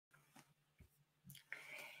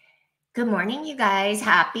Good morning, you guys.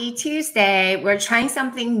 Happy Tuesday. We're trying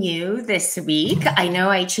something new this week. I know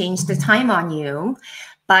I changed the time on you,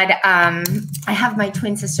 but I have my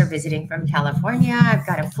twin sister visiting from California. I've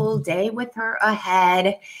got a full day with her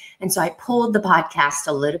ahead. And so I pulled the podcast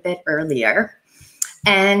a little bit earlier.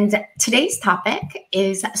 And today's topic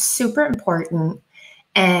is super important.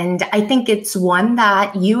 And I think it's one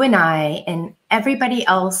that you and I and everybody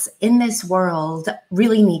else in this world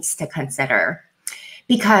really needs to consider.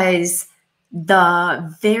 Because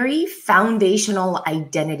the very foundational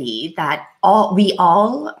identity that we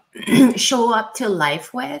all show up to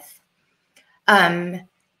life with, and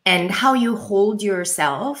how you hold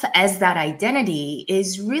yourself as that identity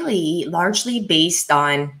is really largely based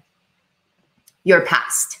on your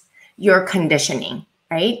past, your conditioning,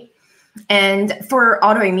 right? And for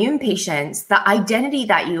autoimmune patients, the identity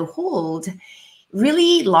that you hold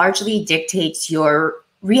really largely dictates your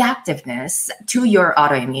reactiveness to your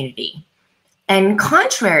autoimmunity. And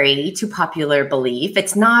contrary to popular belief,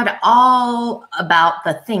 it's not all about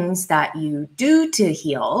the things that you do to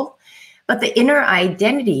heal, but the inner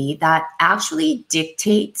identity that actually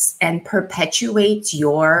dictates and perpetuates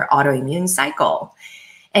your autoimmune cycle.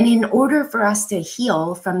 And in order for us to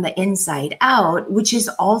heal from the inside out, which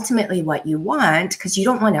is ultimately what you want, because you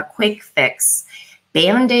don't want a quick fix,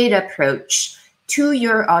 Band-Aid approach to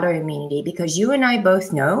your autoimmunity, because you and I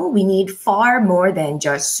both know we need far more than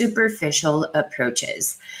just superficial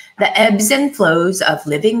approaches. The ebbs and flows of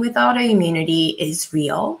living with autoimmunity is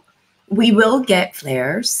real. We will get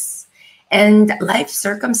flares and life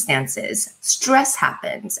circumstances. Stress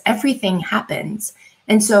happens. Everything happens.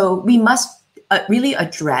 And so we must really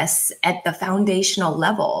address at the foundational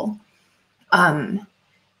level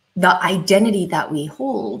the identity that we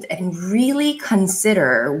hold and really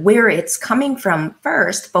consider where it's coming from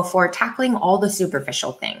first before tackling all the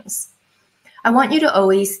superficial things. I want you to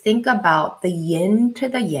always think about the yin to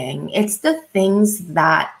the yang. It's the things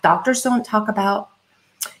that doctors don't talk about.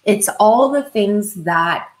 It's all the things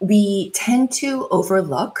that we tend to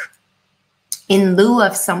overlook in lieu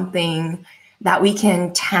of something that we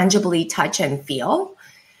can tangibly touch and feel.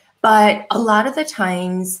 But a lot of the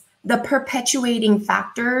times, the perpetuating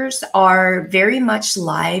factors are very much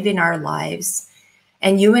live in our lives,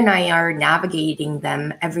 and you and I are navigating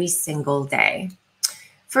them every single day.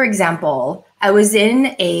 For example, I was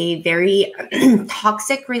in a very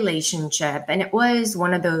toxic relationship, and it was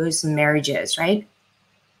one of those marriages, right?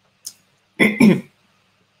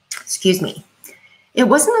 Excuse me. It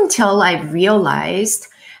wasn't until I realized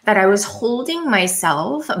that I was holding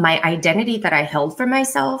myself, my identity that I held for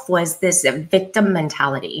myself was this victim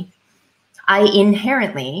mentality. I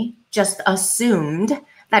inherently just assumed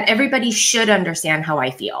that everybody should understand how I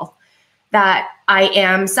feel, that I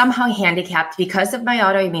am somehow handicapped because of my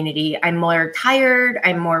autoimmunity. I'm more tired,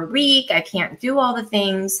 I'm more weak, I can't do all the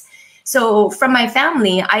things. So from my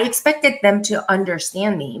family, I expected them to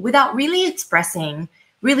understand me without really expressing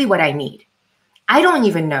really what I need. I don't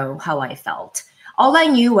even know how I felt. All I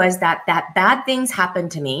knew was that bad things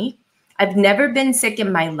happened to me. I've never been sick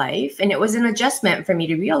in my life. And it was an adjustment for me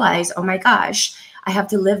to realize, oh my gosh, I have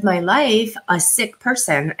to live my life a sick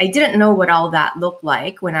person. I didn't know what all that looked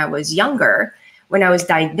like when I was younger, when I was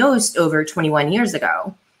diagnosed over 21 years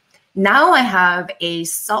ago. Now I have a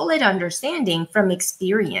solid understanding from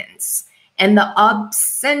experience and the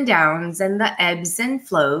ups and downs and the ebbs and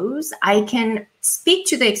flows. I can speak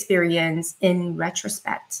to the experience in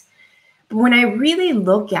retrospect. When I really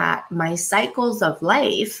look at my cycles of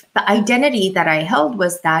life, the identity that I held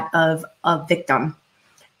was that of a victim.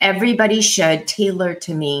 Everybody should tailor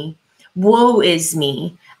to me. Woe is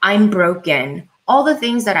me. I'm broken. All the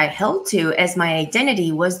things that I held to as my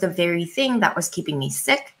identity was the very thing that was keeping me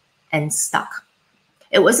sick and stuck.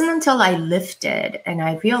 It wasn't until I lifted and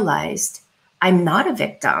I realized I'm not a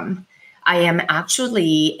victim. I am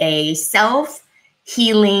actually a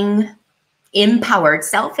self-healing,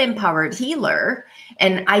 self-empowered healer,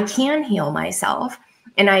 and I can heal myself.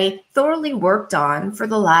 And I thoroughly worked on for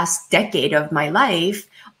the last decade of my life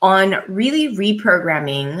on really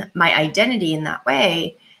reprogramming my identity in that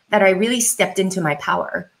way that I really stepped into my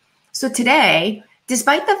power. So today,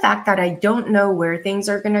 despite the fact that I don't know where things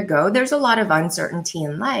are going to go, there's a lot of uncertainty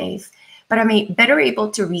in life, but I'm better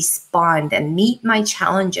able to respond and meet my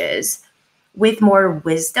challenges with more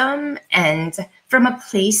wisdom and from a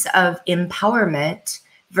place of empowerment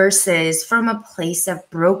versus from a place of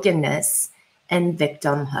brokenness and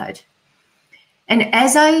victimhood. And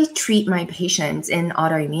as I treat my patients in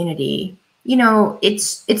autoimmunity, you know,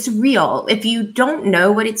 it's real. If you don't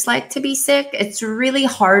know what it's like to be sick, it's really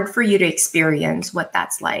hard for you to experience what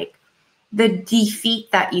that's like. the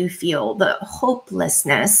defeat that you feel, the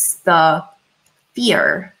hopelessness, the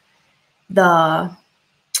fear, the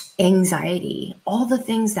anxiety, all the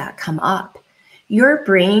things that come up, your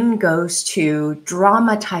brain goes to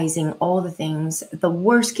dramatizing all the things, the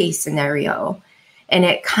worst case scenario, and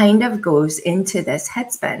it kind of goes into this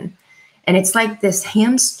headspin. And it's like this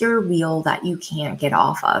hamster wheel that you can't get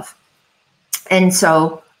off of. And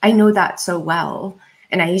so I know that so well.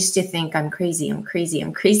 And I used to think I'm crazy, I'm crazy,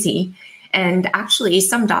 I'm crazy. And actually,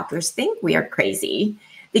 some doctors think we are crazy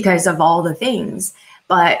because of all the things.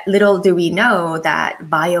 But little do we know that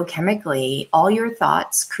biochemically, all your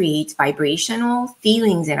thoughts create vibrational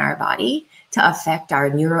feelings in our body to affect our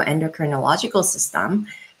neuroendocrinological system,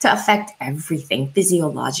 to affect everything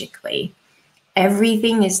physiologically.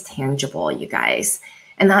 Everything is tangible, you guys.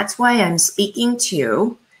 And that's why I'm speaking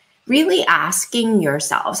to really asking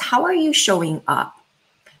yourselves, how are you showing up?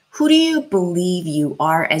 Who do you believe you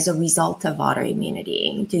are as a result of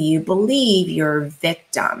autoimmunity? Do you believe you're a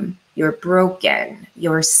victim? You're broken,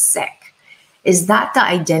 you're sick? Is that the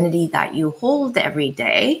identity that you hold every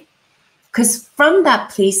day? Because from that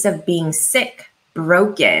place of being sick,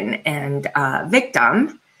 broken, and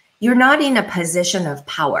victim, you're not in a position of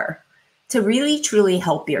power to really truly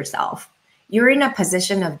help yourself. You're in a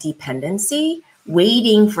position of dependency,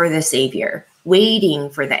 waiting for the savior, waiting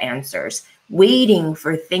for the answers, waiting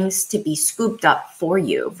for things to be scooped up for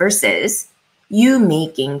you versus you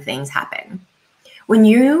making things happen. When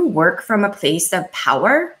you work from a place of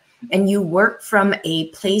power and you work from a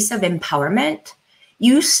place of empowerment,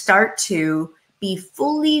 you start to be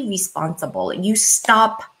fully responsible. You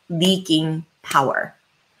stop leaking power.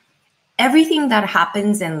 Everything that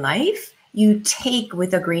happens in life, you take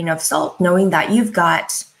with a grain of salt, knowing that you've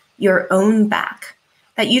got your own back,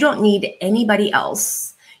 that you don't need anybody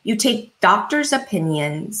else. You take doctors'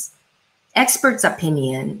 opinions, experts'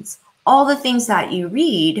 opinions, all the things that you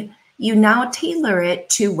read, you now tailor it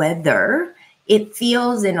to whether it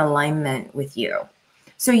feels in alignment with you.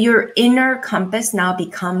 So your inner compass now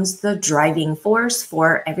becomes the driving force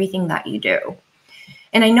for everything that you do.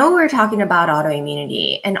 And I know we're talking about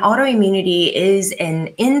autoimmunity, and autoimmunity is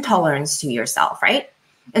an intolerance to yourself, right?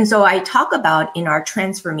 And so I talk about in our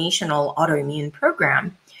transformational autoimmune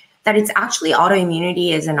program that it's actually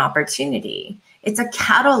autoimmunity is an opportunity. It's a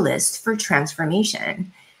catalyst for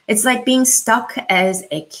transformation. It's like being stuck as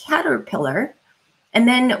a caterpillar, and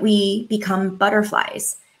then we become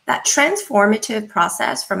butterflies. That transformative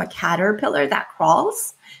process from a caterpillar that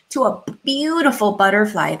crawls to a beautiful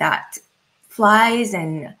butterfly that flies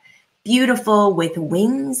and beautiful with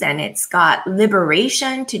wings, and it's got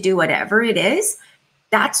liberation to do whatever it is.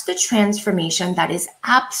 That's the transformation that is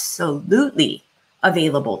absolutely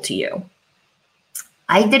available to you.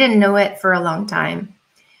 I didn't know it for a long time.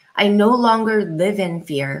 I no longer live in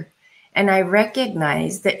fear, and I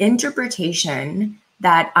recognize the interpretation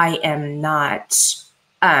that I am not,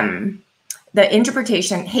 the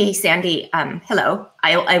interpretation, hey, Sandy, hello,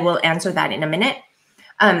 I will answer that in a minute.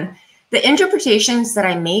 The interpretations that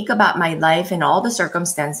I make about my life and all the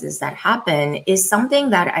circumstances that happen is something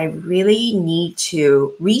that I really need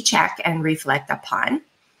to recheck and reflect upon,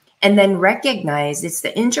 and then recognize it's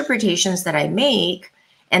the interpretations that I make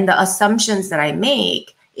and the assumptions that I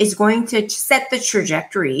make is going to set the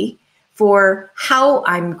trajectory for how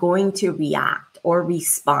I'm going to react or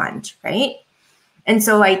respond, right? And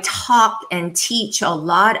so I talk and teach a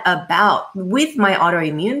lot about, with my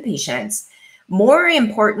autoimmune patients, more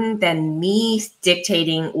important than me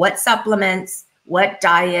dictating what supplements, what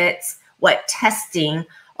diets, what testing,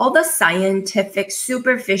 all the scientific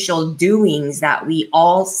superficial doings that we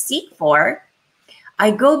all seek for,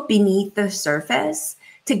 I go beneath the surface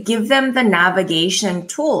to give them the navigation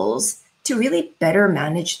tools to really better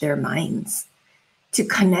manage their minds, to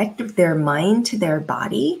connect their mind to their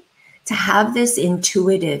body, to have this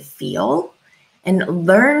intuitive feel and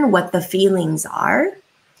learn what the feelings are.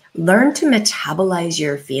 Learn to metabolize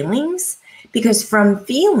your feelings, because from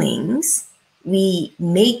feelings, we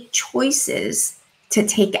make choices to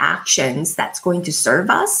take actions that's going to serve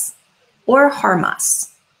us or harm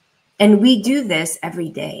us. And we do this every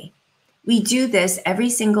day. We do this every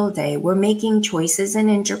single day. We're making choices and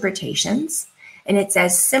interpretations. And it's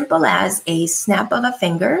as simple as a snap of a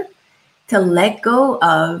finger to let go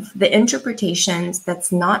of the interpretations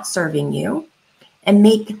that's not serving you and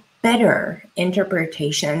make better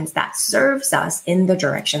interpretations that serves us in the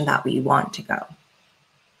direction that we want to go.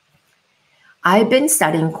 I've been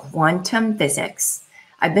studying quantum physics.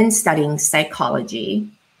 I've been studying psychology,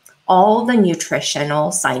 all the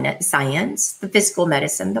nutritional science, the physical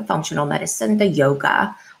medicine, the functional medicine, the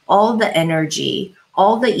yoga, all the energy,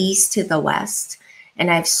 all the east to the west. And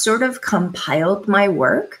I've sort of compiled my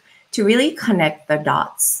work to really connect the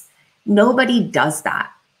dots. Nobody does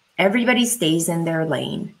that. Everybody stays in their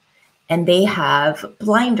lane and they have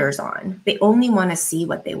blinders on. They only want to see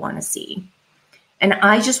what they want to see. And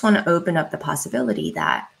I just want to open up the possibility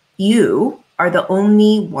that you are the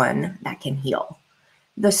only one that can heal.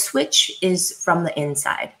 The switch is from the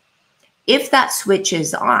inside. If that switch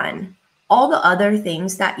is on, all the other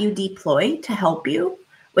things that you deploy to help you,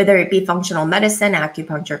 whether it be functional medicine,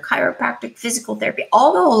 acupuncture, chiropractic, physical therapy,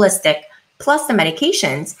 all the holistic, plus the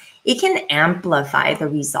medications, it can amplify the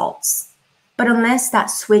results. But unless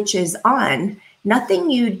that switch is on,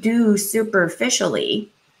 nothing you do superficially,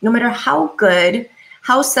 no matter how good,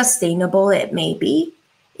 how sustainable it may be,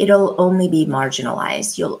 it'll only be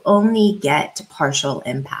marginalized. You'll only get partial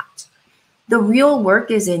impact. The real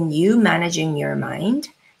work is in you managing your mind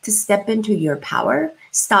to step into your power,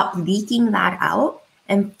 stop leaking that out,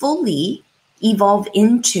 and fully evolve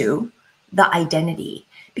into the identity.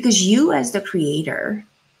 Because you as the creator,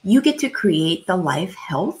 you get to create the life,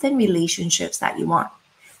 health, and relationships that you want.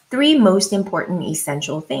 3 most important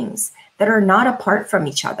essential things that are not apart from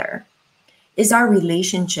each other is our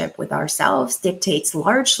relationship with ourselves dictates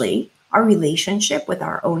largely our relationship with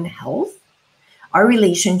our own health, our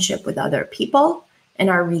relationship with other people, and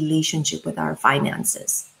our relationship with our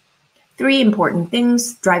finances. 3 important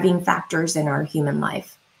things, driving factors in our human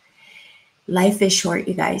life. Life is short,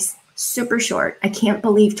 you guys, super short. I can't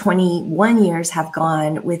believe 21 years have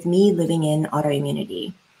gone with me living in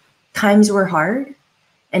autoimmunity. Times were hard,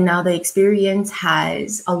 and now the experience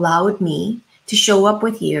has allowed me to show up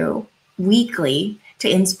with you weekly to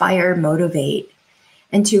inspire, motivate,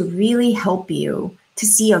 and to really help you to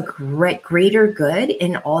see a greater good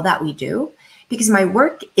in all that we do. Because my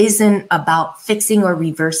work isn't about fixing or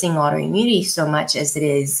reversing autoimmunity so much as it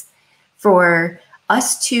is for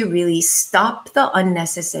us to really stop the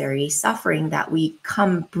unnecessary suffering that we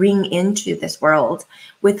bring into this world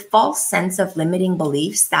with false sense of limiting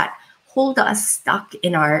beliefs that hold us stuck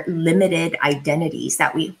in our limited identities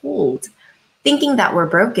that we hold, thinking that we're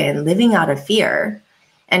broken, living out of fear.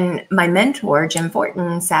 And my mentor, Jim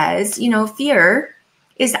Fortin, says, fear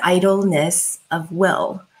is idleness of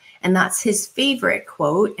will. And that's his favorite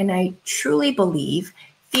quote. And I truly believe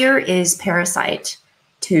fear is parasite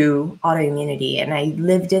to autoimmunity. And I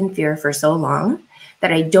lived in fear for so long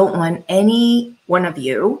that I don't want any one of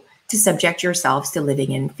you to subject yourselves to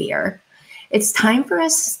living in fear. It's time for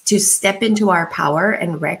us to step into our power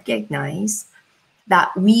and recognize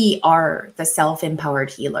that we are the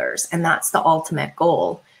self-empowered healers. And that's the ultimate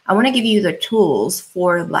goal. I want to give you the tools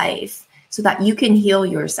for life so that you can heal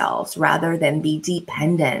yourselves rather than be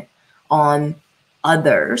dependent on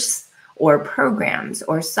others or programs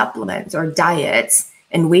or supplements or diets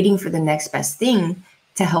and waiting for the next best thing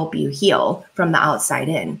to help you heal from the outside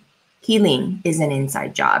in. Healing is an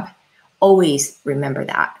inside job. Always remember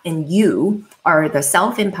that. And you are the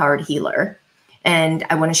self-empowered healer. And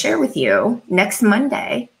I want to share with you next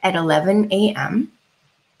Monday at 11 a.m.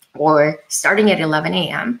 or starting at 11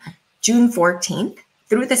 a.m., June 14th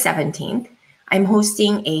through the 17th, I'm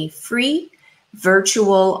hosting a free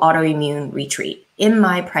virtual autoimmune retreat in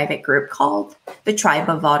my private group called the Tribe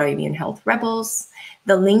of Autoimmune Health Rebels.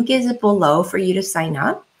 The link is below for you to sign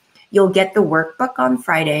up. You'll get the workbook on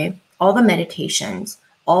Friday, all the meditations,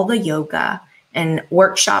 all the yoga, and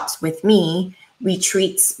workshops with me,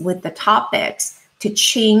 retreats with the topics to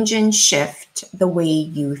change and shift the way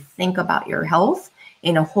you think about your health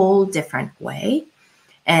in a whole different way.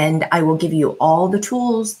 And I will give you all the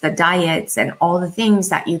tools, the diets, and all the things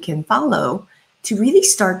that you can follow to really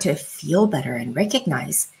start to feel better and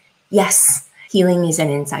recognize, yes, healing is an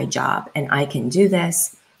inside job and I can do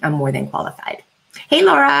this. I'm more than qualified. Hey,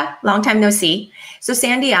 Laura, long time no see. So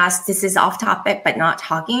Sandy asked, this is off topic, but not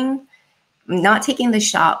taking the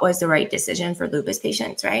shot was the right decision for lupus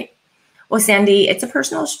patients, right? Well, Sandy, it's a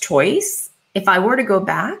personal choice. If I were to go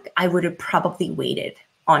back, I would have probably waited,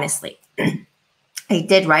 honestly. I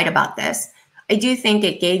did write about this. I do think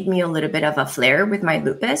it gave me a little bit of a flare with my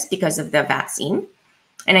lupus because of the vaccine.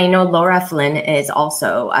 And I know Laura Flynn is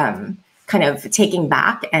also kind of taking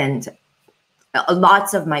back, and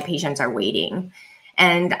lots of my patients are waiting.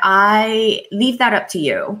 And I leave that up to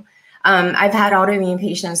you. I've had autoimmune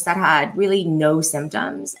patients that had really no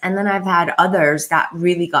symptoms. And then I've had others that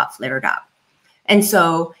really got flared up.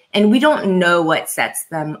 And we don't know what sets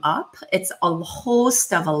them up. It's a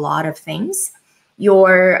host of a lot of things.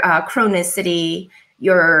 Your chronicity,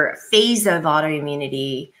 your phase of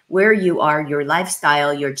autoimmunity, where you are, your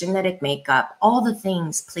lifestyle, your genetic makeup, all the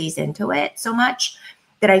things plays into it so much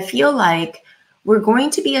that I feel like we're going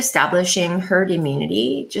to be establishing herd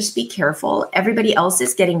immunity. Just be careful. Everybody else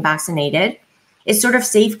is getting vaccinated. It sort of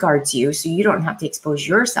safeguards you so you don't have to expose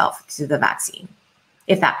yourself to the vaccine,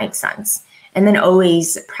 if that makes sense. And then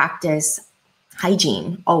always practice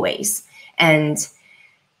hygiene, always. And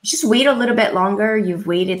just wait a little bit longer. You've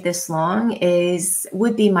waited this long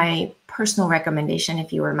would be my personal recommendation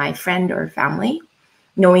if you were my friend or family,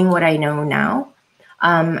 knowing what I know now.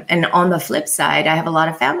 And on the flip side, I have a lot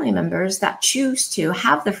of family members that choose to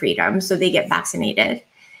have the freedom, so they get vaccinated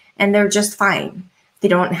and they're just fine. They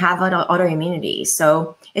don't have autoimmunity.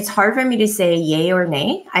 So it's hard for me to say yay or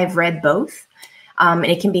nay. I've read both, and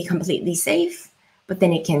it can be completely safe, but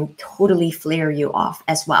then it can totally flare you off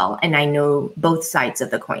as well. And I know both sides of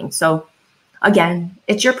the coin. So again,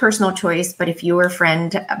 it's your personal choice. But if you were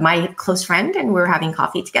my close friend, and we're having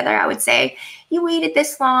coffee together, I would say, you waited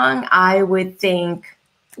this long, I would think,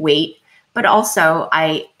 wait. But also,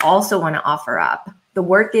 I also want to offer up, the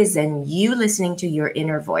work is in you listening to your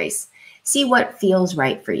inner voice. See what feels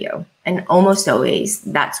right for you. And almost always,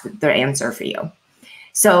 that's the answer for you.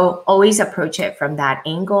 So always approach it from that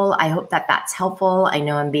angle. I hope that that's helpful. I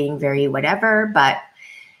know I'm being very whatever, but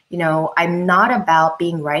I'm not about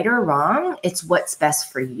being right or wrong. It's what's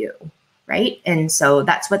best for you, right? And so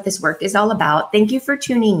that's what this work is all about. Thank you for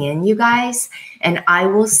tuning in, you guys. And I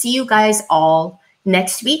will see you guys all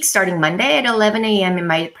next week, starting Monday at 11 a.m. in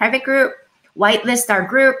my private group. Whitelist our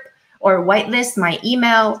group or whitelist my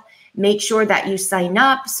email. Make sure that you sign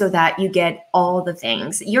up so that you get all the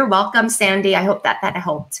things. You're welcome, Sandy. I hope that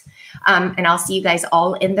helped. And I'll see you guys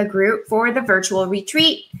all in the group for the virtual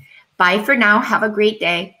retreat. Bye for now. Have a great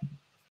day.